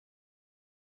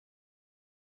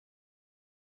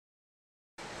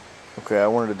Okay, I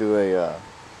wanted to do a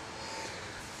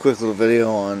quick little video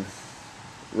on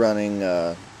running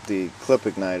the clip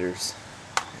igniters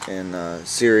in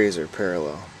series or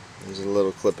parallel. These are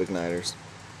little clip igniters.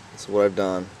 So what I've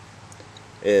done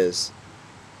is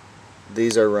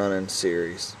these are run in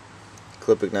series.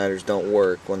 Clip igniters don't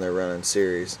work when they're run in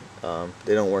series.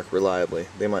 They don't work reliably.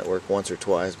 They might work once or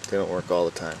twice, but they don't work all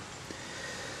the time.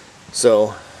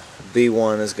 So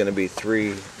B1 is going to be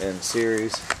 3 in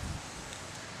series.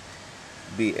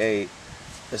 B8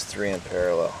 is 3 in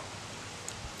parallel.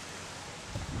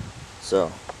 So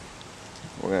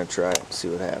we're going to try it and see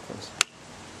what happens.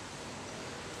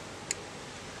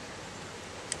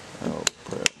 I'll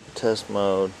put it in test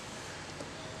mode.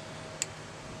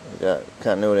 We got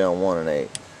continuity on 1 and 8.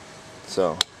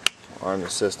 So arm the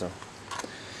system.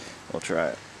 We'll try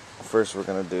it. First we're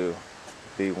going to do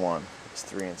B1. It's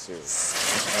 3 in series.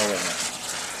 Oh, wait a minute.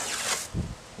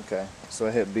 Okay, so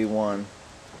I hit B1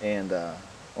 and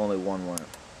only one went.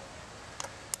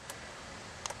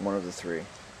 One of the 3.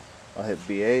 I'll hit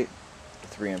B8,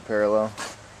 3 in parallel.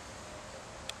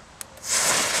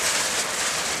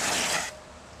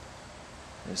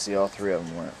 You see all 3 of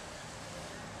them went.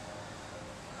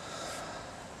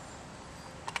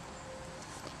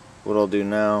 What I'll do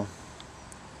now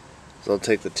is I'll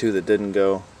take the 2 that didn't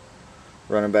go,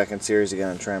 run them back in series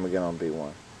again, and try them again on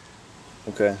B1.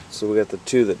 Okay, so we got the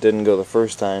 2 that didn't go the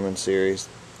first time in series.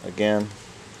 Again,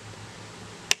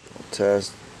 we'll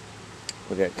test.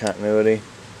 We got continuity.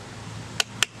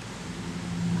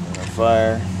 And a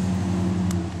fire.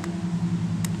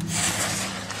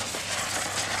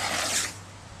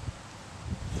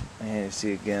 And you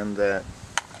see again that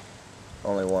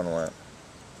only 1 went.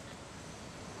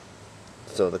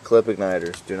 So the clip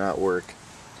igniters do not work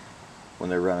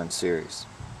when they're run in series.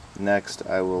 Next,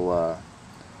 I'll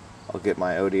get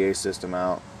my ODA system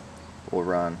out. We'll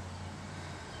run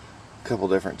a couple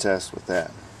different tests with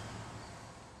that.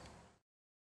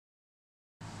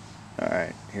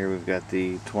 Alright, here we've got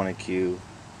the 20Q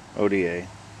ODA.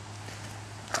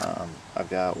 I've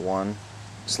got 1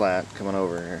 slat coming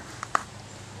over here.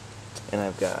 And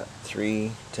I've got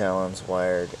 3 talons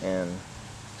wired in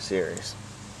series.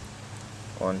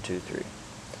 1, 2, 3.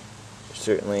 There's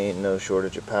certainly no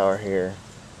shortage of power here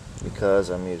because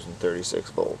I'm using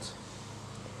 36 volts.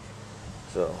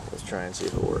 So let's try and see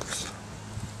if it works.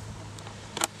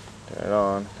 Turn it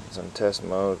on. It's on test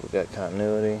mode. We've got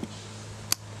continuity.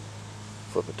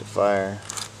 Flip it to fire.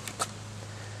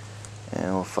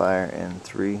 And we'll fire in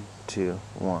 3, 2,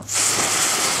 1.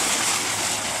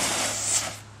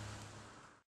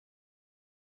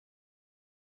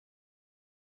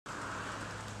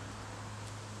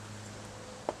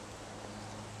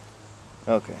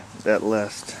 Okay, that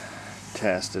last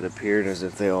test, it appeared as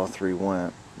if they all 3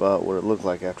 went, but what it looked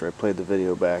like after I played the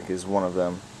video back is one of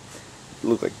them, it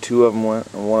looked like 2 of them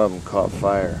went and 1 of them caught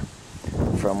fire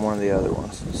from one of the other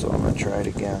ones. So I'm going to try it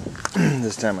again.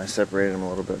 This time I separated them a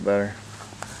little bit better.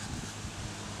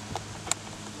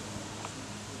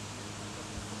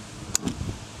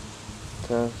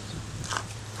 Test.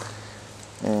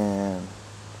 And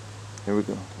here we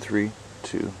go. 3,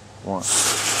 2, 1.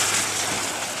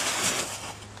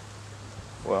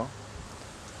 Well,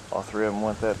 all 3 of them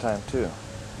went that time too.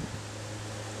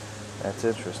 That's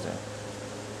interesting.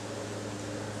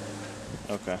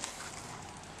 Okay.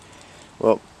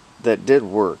 Well, that did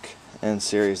work in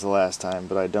series the last time,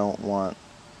 but I don't want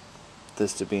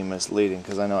this to be misleading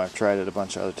because I know I've tried it a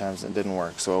bunch of other times and it didn't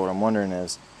work. So what I'm wondering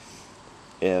is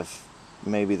if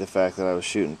maybe the fact that I was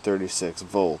shooting 36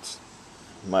 volts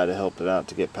might have helped it out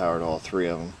to get power to all 3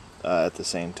 of them at the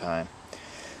same time.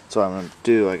 So what I'm going to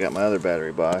do, I got my other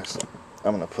battery box,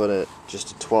 I'm going to put it just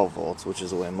to 12 volts, which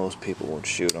is the way most people would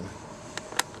shoot them.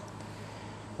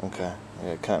 Okay, I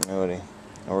got continuity,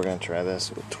 and we're going to try this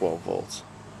with 12 volts.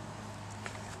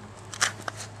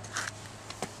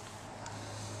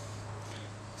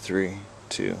 Three,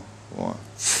 2, 1.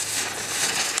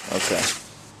 Okay,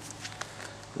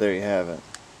 there you have it.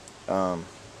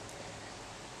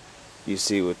 You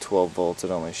see with 12 volts it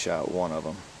only shot 1 of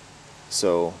them.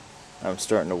 So I'm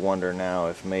starting to wonder now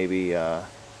if maybe the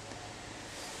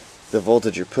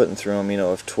voltage you're putting through them, you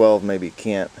know, if 12 maybe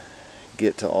can't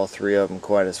get to all 3 of them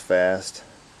quite as fast,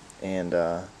 and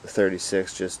the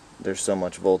 36 just, there's so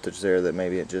much voltage there that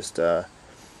maybe it just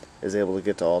is able to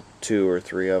get to all 2 or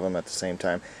 3 of them at the same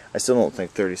time. I still don't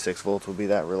think 36 volts would be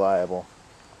that reliable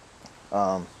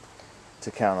to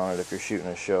count on it if you're shooting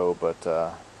a show, but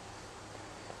I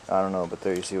don't know, but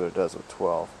there you see what it does with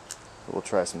 12. We'll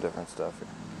try some different stuff here.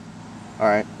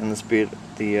 Alright, in the spirit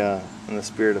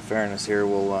of fairness here,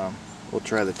 we'll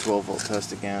try the 12 volt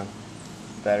test again.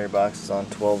 Battery box is on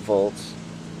 12 volts.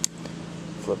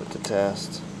 Flip it to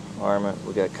test, arm it,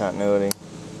 we got continuity,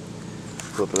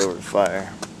 flip it over to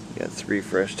fire. We got 3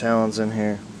 fresh talons in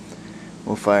here.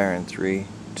 We'll fire in 3,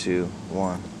 2,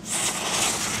 1.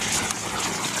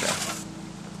 Okay.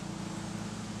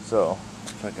 So,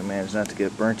 if I can manage not to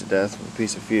get burnt to death with a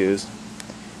piece of fuse,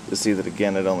 you'll see that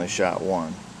again it only shot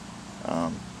 1.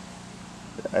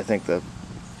 I think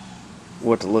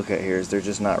what to look at here is they're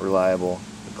just not reliable.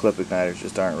 The clip igniters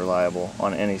just aren't reliable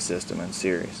on any system in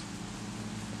series.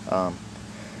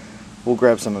 We'll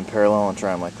grab some in parallel and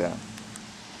try them like that.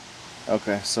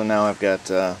 Okay, so now I've got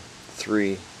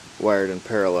 3 wired in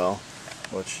parallel,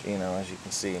 which, as you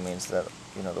can see, means that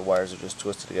the wires are just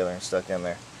twisted together and stuck in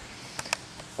there.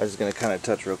 I was going to kind of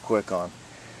touch real quick on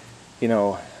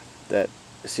that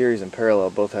series and parallel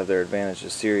both have their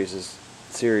advantages. Series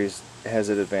has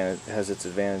its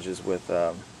advantages with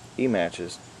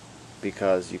E-matches,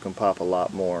 because you can pop a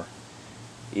lot more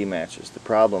E-matches. The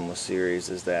problem with series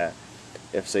is that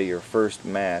if, say, your first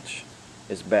match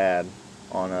is bad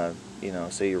on a,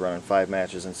 say you're running 5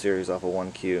 matches in series off of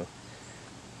 1 queue,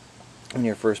 and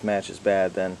your first match is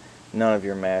bad, then none of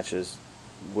your matches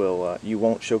will, you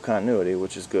won't show continuity,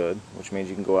 which is good, which means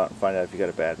you can go out and find out if you got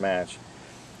a bad match.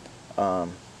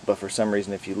 But for some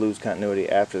reason, if you lose continuity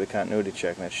after the continuity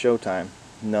check and it's showtime,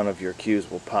 none of your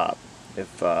queues will pop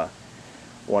if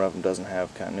one of them doesn't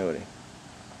have continuity.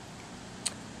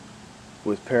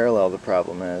 With parallel, the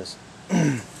problem is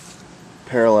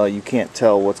parallel, you can't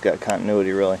tell what's got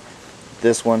continuity really.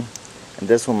 This one and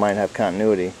this one might have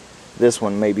continuity. This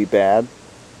one may be bad,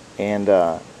 and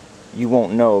you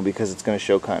won't know because it's going to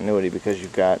show continuity because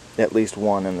you've got at least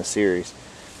one in the series,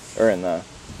 or in the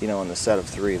in the set of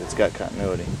 3 that's got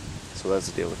continuity. So that's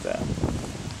the deal with that.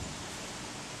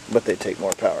 But they take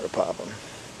more power to pop them.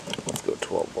 Let's go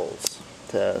 12 volts.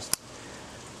 Test.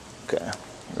 Okay,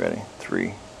 ready?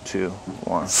 3, 2,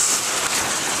 1.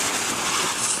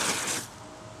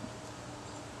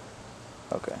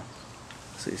 Okay,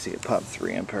 so you see it pop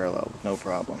 3 in parallel with no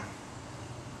problem.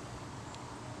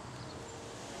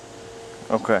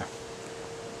 Okay,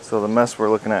 so the mess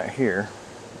we're looking at here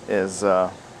is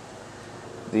the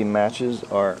matches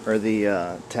are, or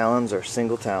the talons are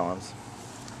single talons,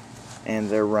 and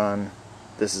they're run,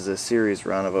 this is a series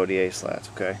run of ODA slats,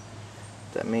 okay?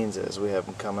 What that means is we have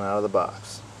them coming out of the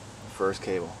box, first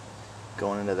cable,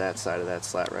 going into that side of that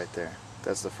slat right there.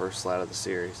 That's the first slat of the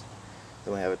series.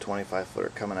 Then we have a 25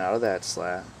 footer coming out of that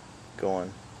slat,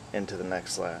 going into the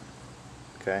next slat,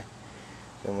 okay?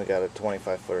 Then we got a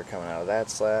 25 footer coming out of that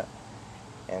slat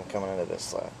and coming into this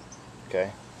slat,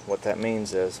 okay? What that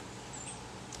means is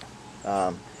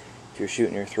if you're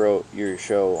shooting your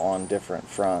show on different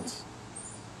fronts,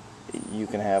 you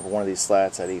can have one of these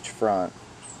slats at each front,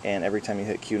 and every time you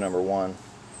hit cue number 1,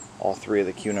 all 3 of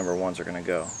the cue number 1s are going to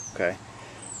go, okay?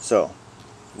 So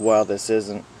while this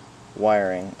isn't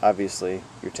wiring, obviously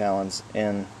your talons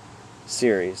in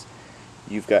series,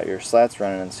 you've got your slats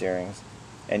running in series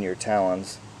and your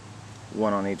talons,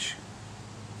 one on each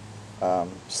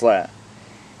slat.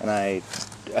 And I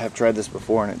have tried this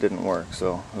before and it didn't work,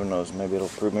 so who knows, maybe it'll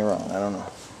prove me wrong, I don't know.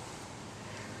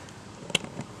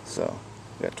 So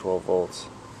we got 12 volts,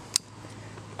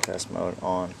 test mode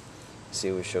on.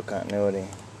 See, we show continuity.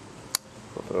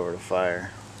 Flip it over to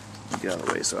fire. Get out of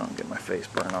the way so I don't get my face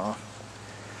burned off.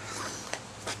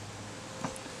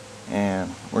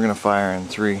 And we're going to fire in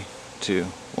 3, 2,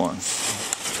 1.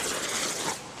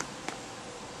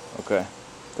 Okay,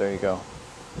 there you go.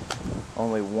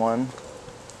 Only one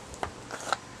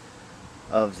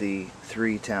of the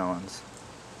 3 talons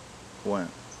went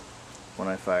when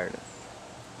I fired it.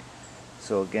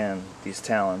 So again, these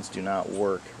talons do not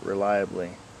work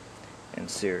reliably in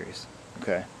series.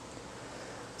 Okay.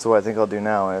 So what I think I'll do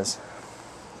now is,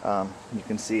 you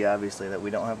can see obviously that we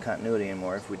don't have continuity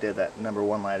anymore. If we did, that number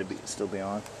 1 light would still be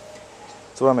on.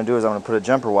 So what I'm going to do is I'm going to put a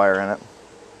jumper wire in it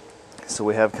so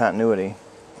we have continuity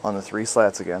on the 3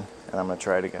 slats again, and I'm going to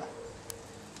try it again.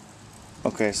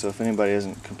 Okay, so if anybody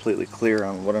isn't completely clear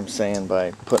on what I'm saying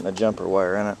by putting a jumper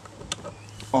wire in it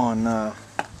on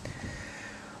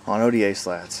ODA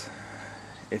slats,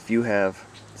 if you have,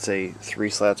 say,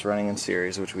 3 slats running in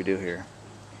series, which we do here,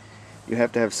 you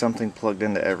have to have something plugged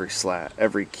into every slat,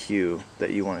 every cue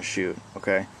that you want to shoot,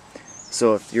 okay?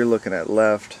 So if you're looking at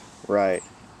left, right,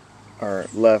 or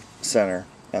left, center,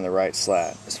 and the right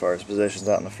slat as far as positions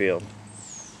out in the field,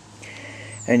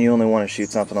 and you only want to shoot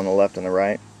something on the left and the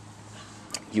right,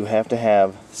 you have to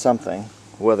have something,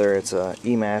 whether it's a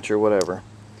E-match or whatever,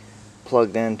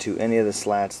 plugged into any of the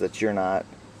slats that you're not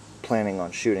planning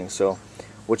on shooting. So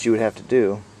what you would have to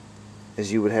do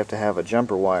is you would have to have a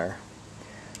jumper wire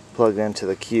plugged into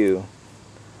the cue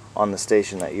on the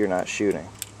station that you're not shooting.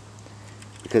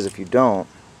 Because if you don't,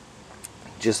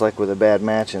 just like with a bad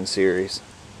match in series,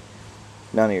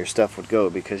 none of your stuff would go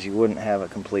because you wouldn't have a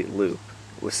complete loop.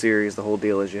 With series, the whole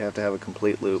deal is you have to have a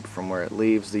complete loop from where it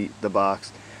leaves the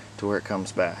box to where it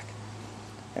comes back.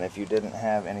 And if you didn't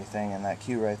have anything in that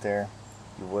queue right there,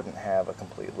 you wouldn't have a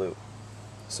complete loop.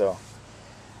 So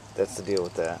that's the deal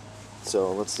with that.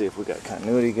 So let's see if we got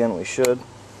continuity again. We should.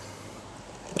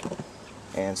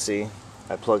 And see,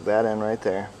 I plugged that in right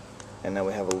there, and now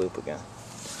we have a loop again.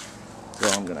 So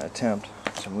I'm going to attempt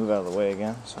to move out of the way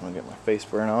again, so I'm going to get my face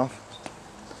burn off.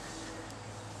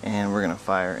 And we're going to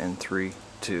fire in 3,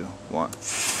 2, 1.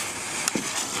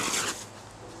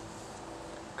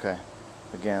 Okay,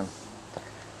 again,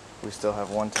 we still have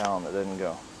one talon that didn't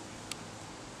go.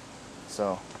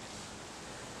 So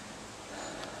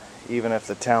even if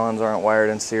the talons aren't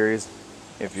wired in series,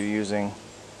 if you're using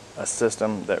a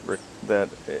system that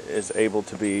is able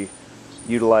to be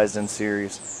utilized in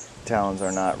series, talons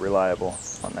are not reliable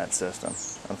on that system.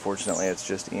 Unfortunately, it's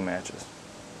just E-matches.